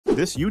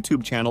This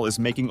YouTube channel is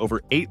making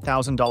over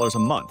 $8,000 a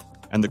month,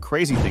 and the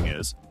crazy thing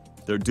is,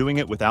 they're doing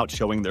it without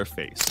showing their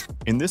face.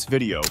 In this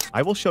video,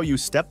 I will show you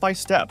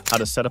step-by-step how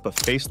to set up a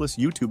faceless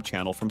YouTube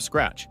channel from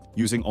scratch,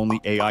 using only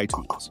AI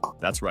tools.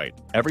 That's right,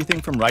 everything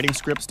from writing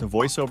scripts to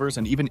voiceovers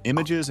and even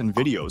images and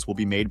videos will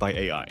be made by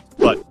AI.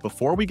 But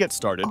before we get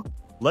started,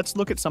 let's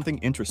look at something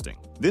interesting.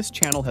 This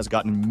channel has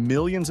gotten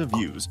millions of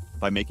views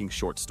by making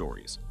short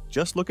stories.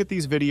 Just look at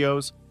these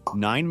videos: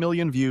 9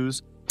 million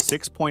views,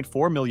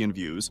 6.4 million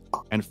views,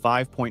 and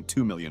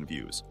 5.2 million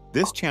views.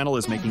 This channel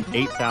is making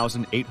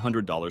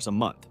 $8,800 a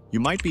month.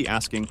 You might be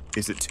asking,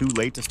 is it too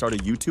late to start a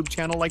YouTube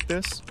channel like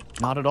this?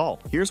 Not at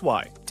all. Here's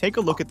why. Take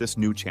a look at this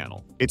new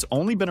channel. It's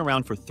only been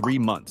around for 3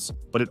 months,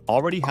 but it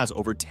already has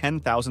over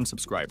 10,000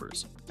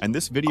 subscribers. And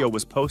this video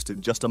was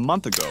posted just a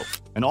month ago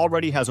and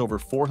already has over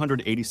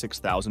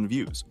 486,000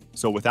 views.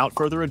 So without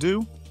further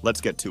ado,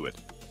 let's get to it.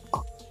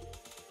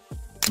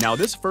 Now,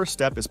 this first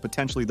step is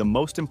potentially the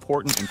most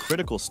important and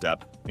critical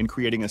step in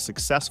creating a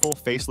successful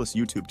faceless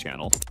YouTube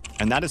channel,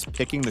 and that is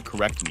picking the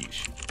correct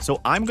niche. So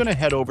I'm going to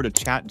head over to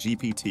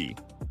ChatGPT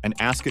and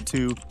ask it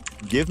to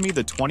give me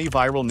the 20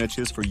 viral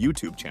niches for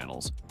YouTube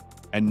channels,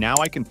 and now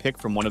I can pick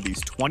from one of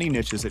these 20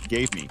 niches it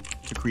gave me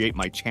to create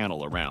my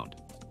channel around.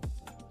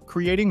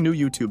 Creating new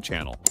YouTube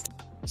channel.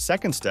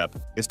 Second step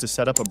is to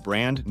set up a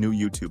brand new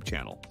YouTube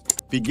channel.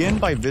 Begin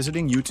by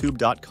visiting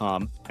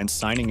youtube.com and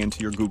signing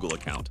into your Google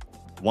account.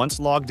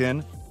 Once logged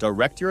in,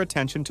 direct your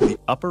attention to the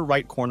upper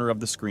right corner of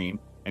the screen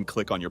and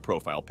click on your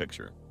profile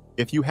picture.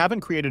 If you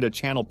haven't created a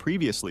channel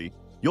previously,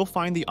 you'll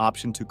find the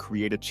option to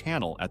create a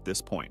channel at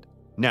this point.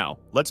 Now,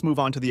 let's move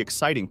on to the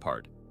exciting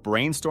part,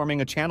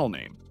 brainstorming a channel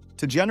name.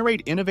 To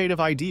generate innovative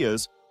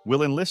ideas,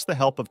 we'll enlist the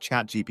help of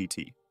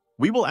ChatGPT.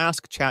 We will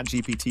ask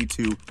ChatGPT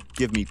to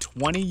give me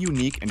 20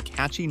 unique and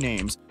catchy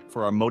names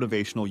for our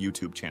motivational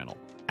YouTube channel.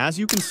 As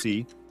you can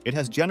see, it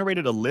has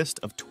generated a list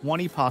of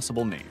 20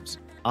 possible names.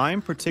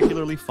 I'm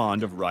particularly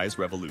fond of Rise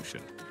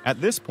Revolution.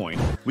 At this point,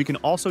 we can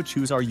also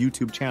choose our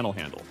YouTube channel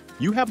handle.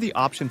 You have the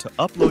option to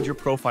upload your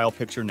profile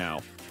picture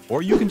now,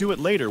 or you can do it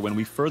later when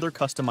we further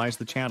customize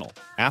the channel.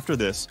 After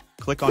this,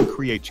 click on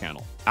Create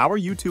Channel. Our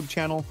YouTube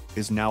channel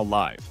is now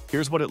live.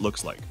 Here's what it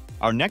looks like.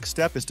 Our next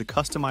step is to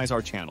customize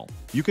our channel.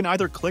 You can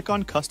either click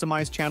on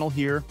Customize Channel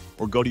here,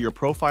 or go to your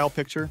profile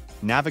picture,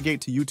 navigate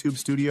to YouTube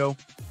Studio,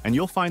 and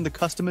you'll find the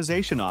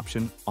customization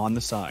option on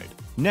the side.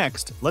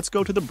 Next, let's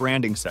go to the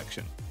branding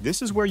section.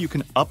 This is where you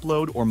can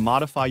upload or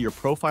modify your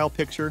profile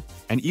picture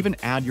and even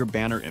add your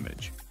banner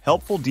image.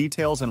 Helpful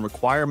details and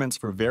requirements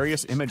for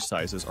various image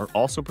sizes are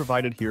also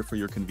provided here for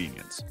your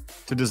convenience.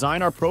 To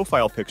design our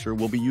profile picture,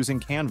 we'll be using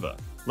Canva.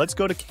 Let's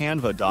go to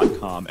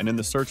Canva.com and in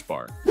the search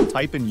bar,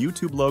 type in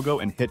YouTube logo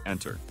and hit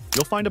enter.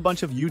 You'll find a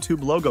bunch of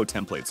YouTube logo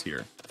templates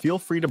here. Feel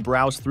free to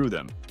browse through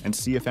them and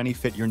see if any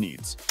fit your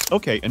needs.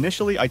 Okay,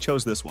 initially I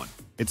chose this one.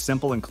 It's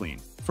simple and clean.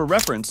 For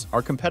reference,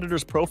 our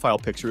competitor's profile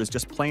picture is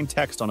just plain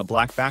text on a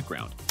black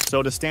background.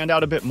 So to stand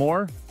out a bit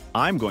more,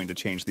 I'm going to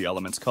change the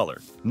element's color.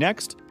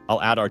 Next,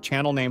 I'll add our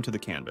channel name to the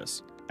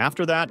canvas.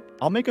 After that,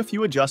 I'll make a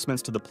few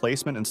adjustments to the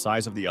placement and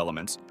size of the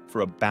elements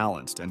for a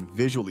balanced and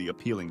visually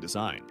appealing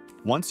design.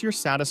 Once you're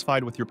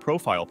satisfied with your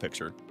profile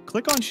picture,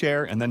 click on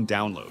Share and then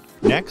Download.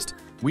 Next,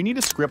 we need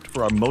a script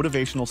for our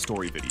motivational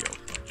story video.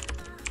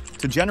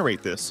 To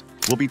generate this,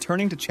 we'll be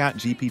turning to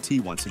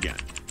ChatGPT once again.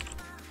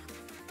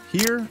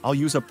 Here, I'll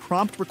use a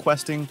prompt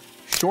requesting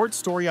short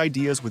story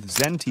ideas with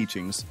Zen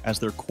teachings as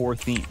their core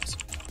themes.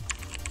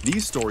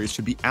 These stories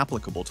should be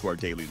applicable to our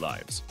daily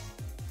lives.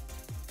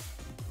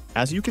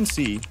 As you can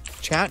see,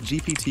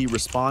 ChatGPT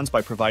responds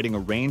by providing a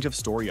range of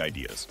story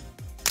ideas.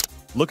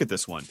 Look at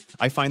this one.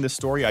 I find this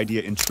story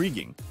idea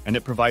intriguing, and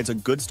it provides a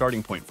good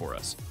starting point for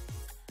us.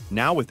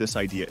 Now, with this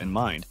idea in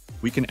mind,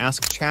 we can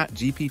ask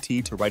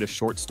ChatGPT to write a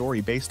short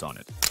story based on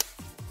it.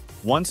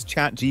 Once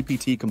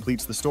ChatGPT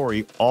completes the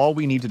story, all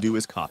we need to do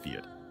is copy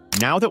it.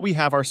 Now that we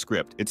have our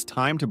script, it's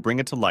time to bring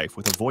it to life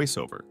with a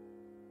voiceover.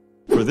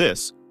 For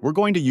this, we're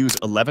going to use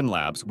 11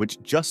 Labs,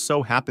 which just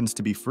so happens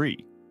to be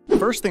free.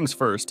 First things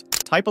first,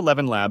 type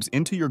 11 Labs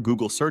into your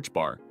Google search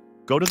bar.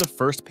 Go to the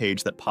first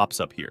page that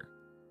pops up here.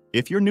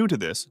 If you're new to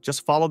this,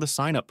 just follow the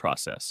sign-up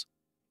process.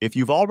 If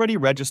you've already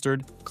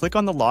registered, click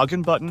on the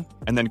Login button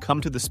and then come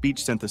to the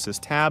Speech Synthesis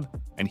tab,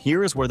 and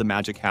here is where the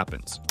magic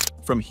happens.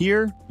 From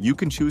here, you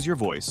can choose your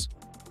voice.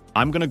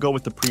 I'm going to go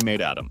with the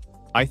pre-made Adam.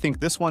 I think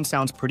this one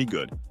sounds pretty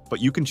good,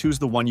 but you can choose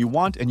the one you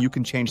want and you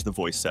can change the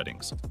voice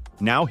settings.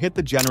 Now hit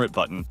the Generate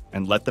button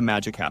and let the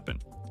magic happen.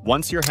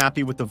 Once you're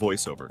happy with the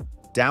voiceover,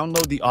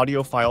 download the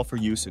audio file for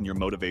use in your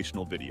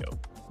motivational video.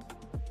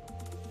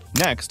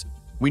 Next,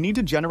 we need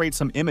to generate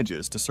some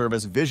images to serve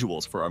as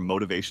visuals for our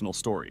motivational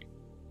story.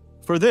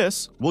 For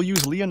this, we'll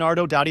use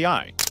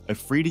Leonardo.AI, a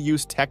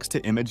free-to-use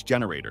text-to-image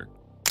generator.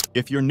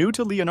 If you're new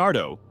to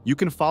Leonardo, you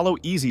can follow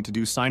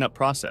easy-to-do sign-up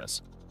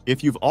process.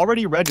 If you've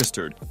already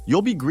registered,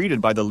 you'll be greeted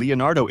by the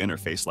Leonardo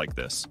interface like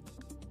this.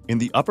 In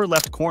the upper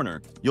left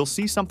corner, you'll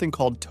see something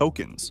called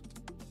tokens.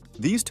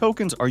 These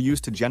tokens are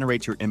used to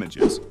generate your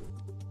images.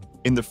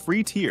 In the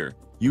free tier,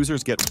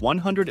 users get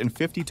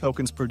 150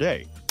 tokens per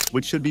day,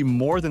 which should be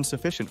more than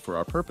sufficient for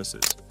our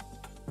purposes.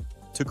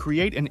 To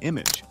create an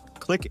image,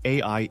 click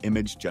AI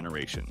Image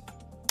Generation.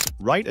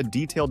 Write a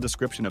detailed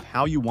description of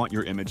how you want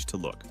your image to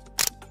look.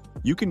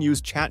 You can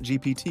use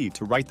ChatGPT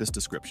to write this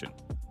description.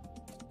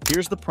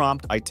 Here's the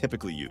prompt I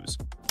typically use.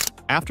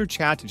 After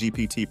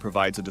ChatGPT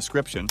provides a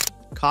description,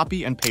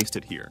 copy and paste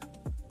it here.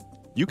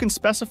 You can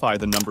specify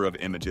the number of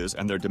images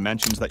and their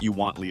dimensions that you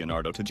want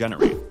Leonardo to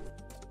generate.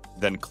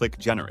 Then click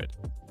Generate.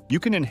 You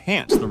can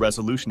enhance the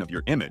resolution of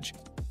your image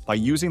by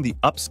using the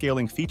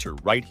upscaling feature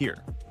right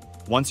here.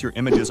 Once your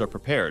images are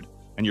prepared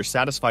and you're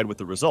satisfied with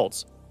the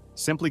results,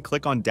 simply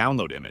click on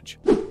Download Image.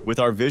 With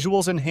our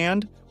visuals in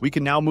hand, we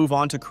can now move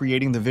on to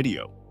creating the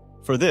video.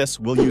 For this,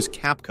 we'll use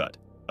Capcut,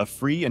 a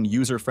free and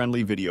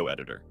user-friendly video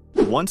editor.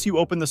 Once you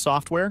open the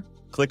software,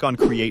 click on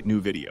Create New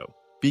Video.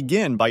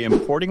 Begin by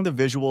importing the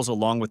visuals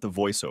along with the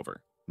voiceover.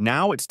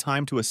 Now it's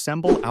time to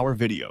assemble our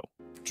video.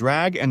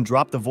 Drag and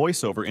drop the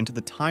voiceover into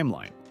the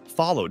timeline,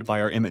 followed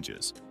by our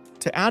images.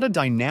 To add a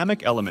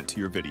dynamic element to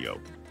your video,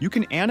 you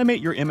can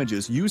animate your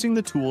images using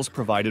the tools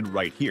provided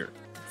right here.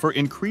 For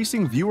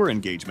increasing viewer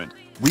engagement,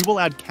 we will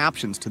add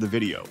captions to the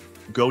video.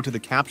 Go to the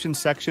Captions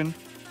section,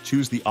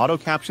 choose the Auto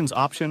Captions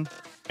option,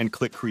 and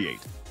click Create.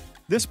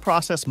 This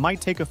process might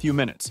take a few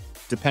minutes,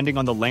 depending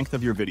on the length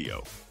of your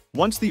video.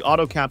 Once the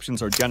auto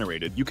captions are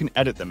generated, you can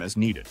edit them as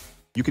needed.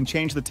 You can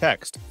change the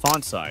text,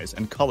 font size,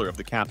 and color of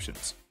the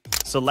captions.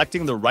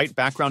 Selecting the right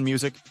background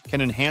music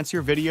can enhance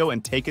your video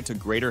and take it to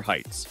greater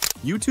heights.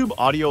 YouTube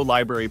Audio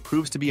Library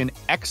proves to be an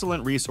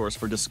excellent resource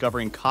for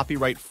discovering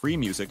copyright-free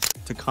music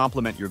to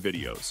complement your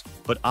videos.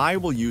 But I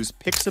will use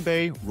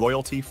Pixabay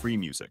royalty-free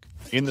music.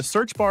 In the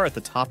search bar at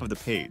the top of the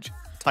page,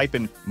 type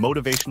in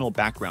motivational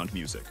background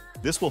music.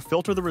 This will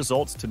filter the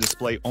results to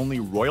display only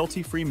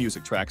royalty-free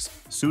music tracks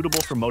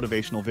suitable for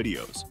motivational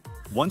videos.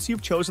 Once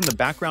you've chosen the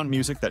background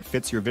music that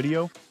fits your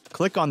video,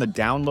 click on the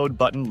download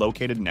button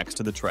located next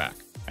to the track.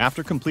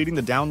 After completing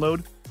the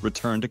download,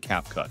 return to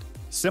Capcut.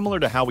 Similar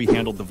to how we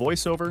handled the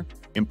voiceover,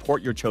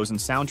 import your chosen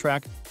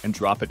soundtrack and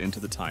drop it into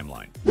the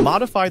timeline.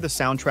 Modify the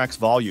soundtrack's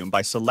volume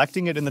by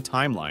selecting it in the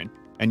timeline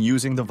and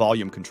using the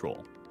volume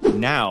control.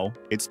 Now,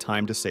 it's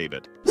time to save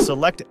it.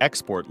 Select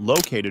Export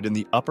located in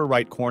the upper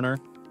right corner,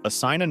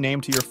 assign a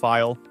name to your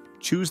file,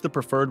 choose the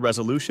preferred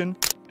resolution,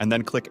 and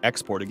then click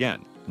Export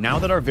again. Now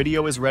that our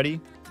video is ready,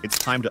 it's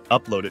time to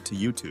upload it to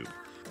YouTube.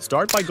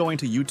 Start by going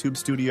to YouTube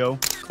Studio,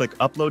 click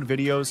Upload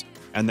Videos,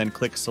 and then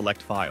click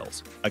Select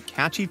Files. A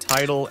catchy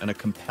title and a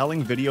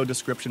compelling video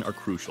description are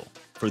crucial.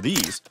 For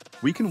these,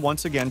 we can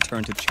once again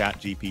turn to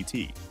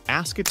ChatGPT.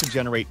 Ask it to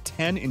generate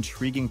 10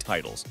 intriguing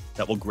titles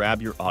that will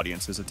grab your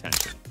audience's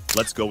attention.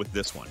 Let's go with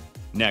this one.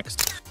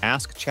 Next,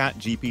 ask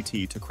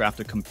ChatGPT to craft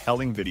a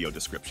compelling video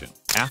description.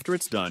 After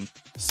it's done,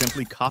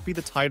 simply copy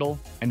the title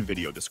and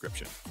video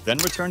description. Then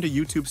return to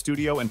YouTube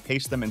Studio and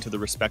paste them into the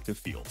respective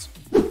fields.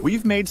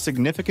 We've made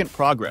significant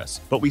progress,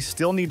 but we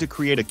still need to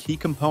create a key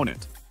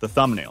component, the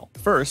thumbnail.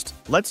 First,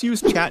 let's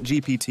use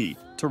ChatGPT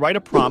to write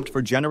a prompt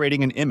for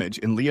generating an image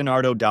in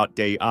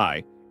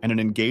Leonardo.AI and an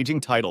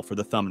engaging title for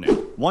the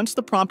thumbnail. Once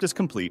the prompt is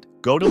complete,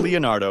 go to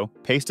Leonardo,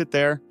 paste it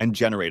there, and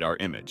generate our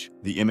image.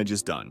 The image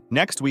is done.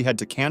 Next, we head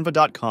to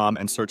Canva.com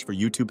and search for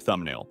YouTube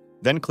thumbnail.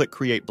 Then click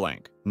Create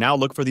Blank. Now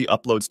look for the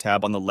Uploads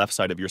tab on the left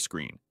side of your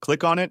screen.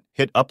 Click on it,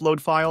 hit Upload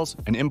Files,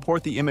 and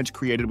import the image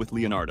created with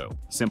Leonardo.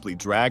 Simply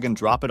drag and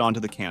drop it onto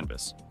the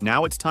canvas.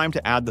 Now it's time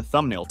to add the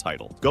thumbnail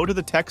title. Go to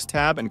the Text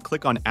tab and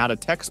click on Add a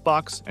Text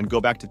Box and go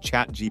back to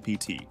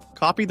ChatGPT.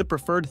 Copy the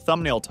preferred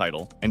thumbnail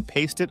title and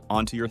paste it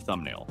onto your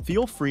thumbnail.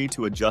 Feel free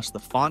to adjust the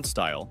font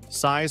style,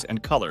 size,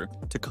 and color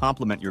to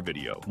complement your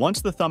video.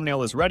 Once the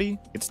thumbnail is ready,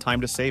 it's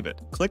time to save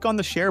it. Click on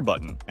the Share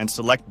button and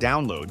select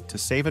Download to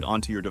save it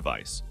onto your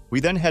device. We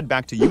then head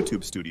back to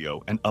YouTube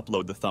Studio and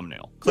upload the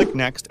thumbnail. Click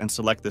Next and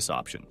select this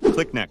option.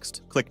 Click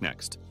Next, click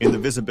Next. In the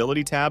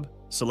Visibility tab,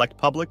 select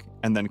Public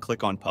and then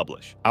click on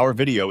Publish. Our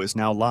video is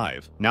now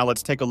live. Now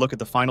let's take a look at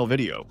the final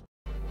video.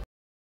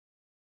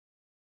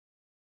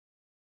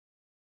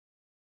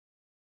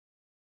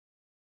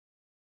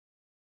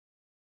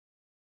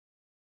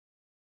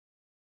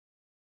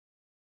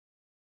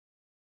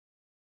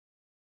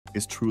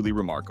 Is truly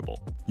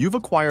remarkable. You've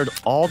acquired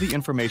all the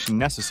information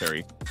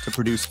necessary to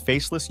produce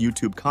faceless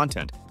YouTube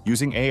content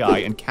using AI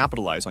and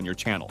capitalize on your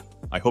channel.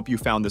 I hope you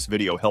found this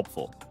video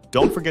helpful.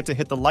 Don't forget to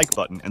hit the like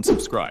button and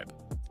subscribe.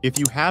 If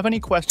you have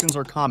any questions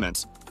or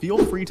comments,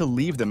 feel free to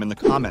leave them in the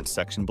comments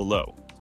section below.